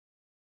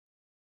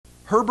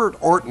Herbert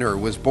Ortner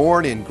was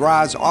born in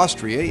Graz,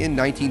 Austria in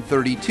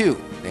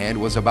 1932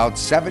 and was about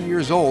 7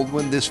 years old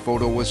when this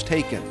photo was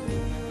taken.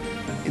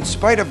 In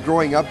spite of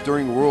growing up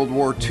during World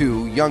War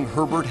II, young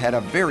Herbert had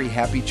a very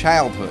happy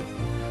childhood.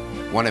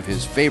 One of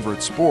his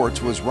favorite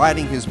sports was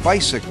riding his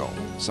bicycle,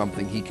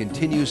 something he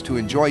continues to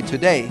enjoy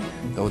today,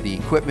 though the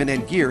equipment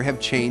and gear have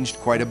changed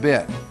quite a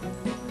bit.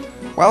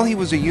 While he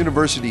was a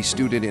university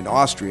student in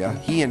Austria,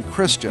 he and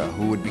Christa,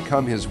 who would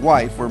become his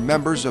wife, were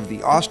members of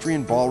the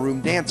Austrian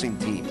ballroom dancing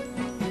team.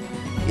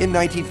 In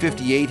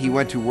 1958, he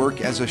went to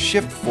work as a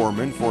shift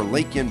foreman for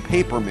Lakian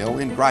Paper Mill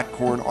in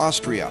Grotkorn,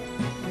 Austria.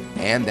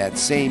 And that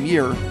same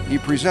year, he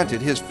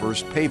presented his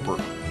first paper.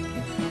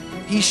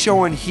 He's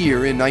shown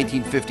here in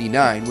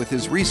 1959 with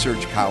his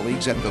research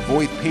colleagues at the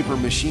Voith Paper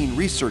Machine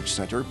Research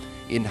Center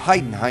in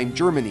Heidenheim,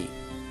 Germany.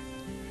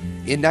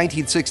 In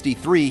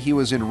 1963, he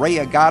was in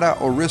Rayagada,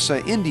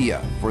 Orissa,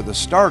 India for the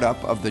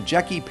startup of the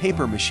Jeki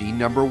Paper Machine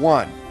No.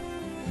 1.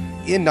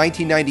 In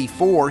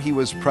 1994, he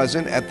was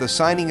present at the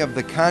signing of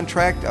the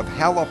contract of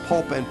Halle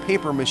Pulp and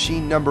Paper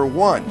Machine No.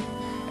 1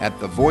 at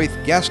the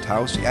Voith Guest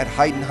House at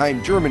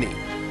Heidenheim, Germany,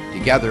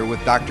 together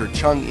with Dr.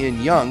 Chung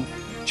In Young,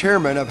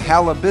 chairman of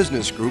Halle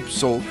Business Group,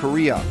 Seoul,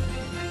 Korea.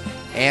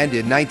 And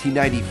in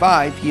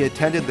 1995, he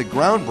attended the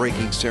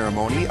groundbreaking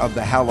ceremony of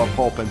the Halle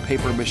Pulp and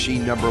Paper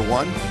Machine No.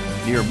 1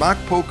 near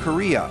Mokpo,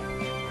 Korea.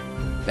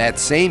 That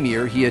same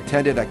year, he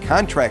attended a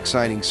contract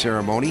signing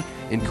ceremony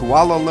in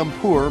Kuala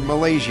Lumpur,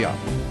 Malaysia.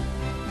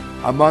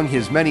 Among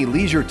his many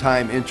leisure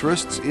time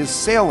interests is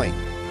sailing,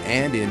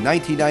 and in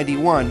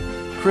 1991,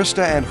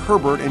 Christa and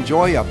Herbert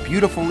enjoy a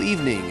beautiful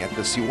evening at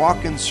the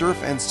Seawaken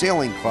Surf and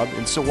Sailing Club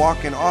in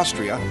Seawaken,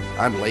 Austria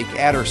on Lake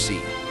Attersee.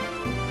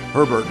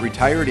 Herbert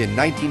retired in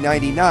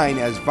 1999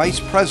 as Vice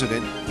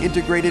President,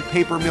 Integrated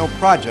Paper Mill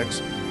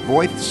Projects,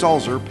 Voith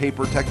Sulzer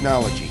Paper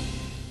Technology.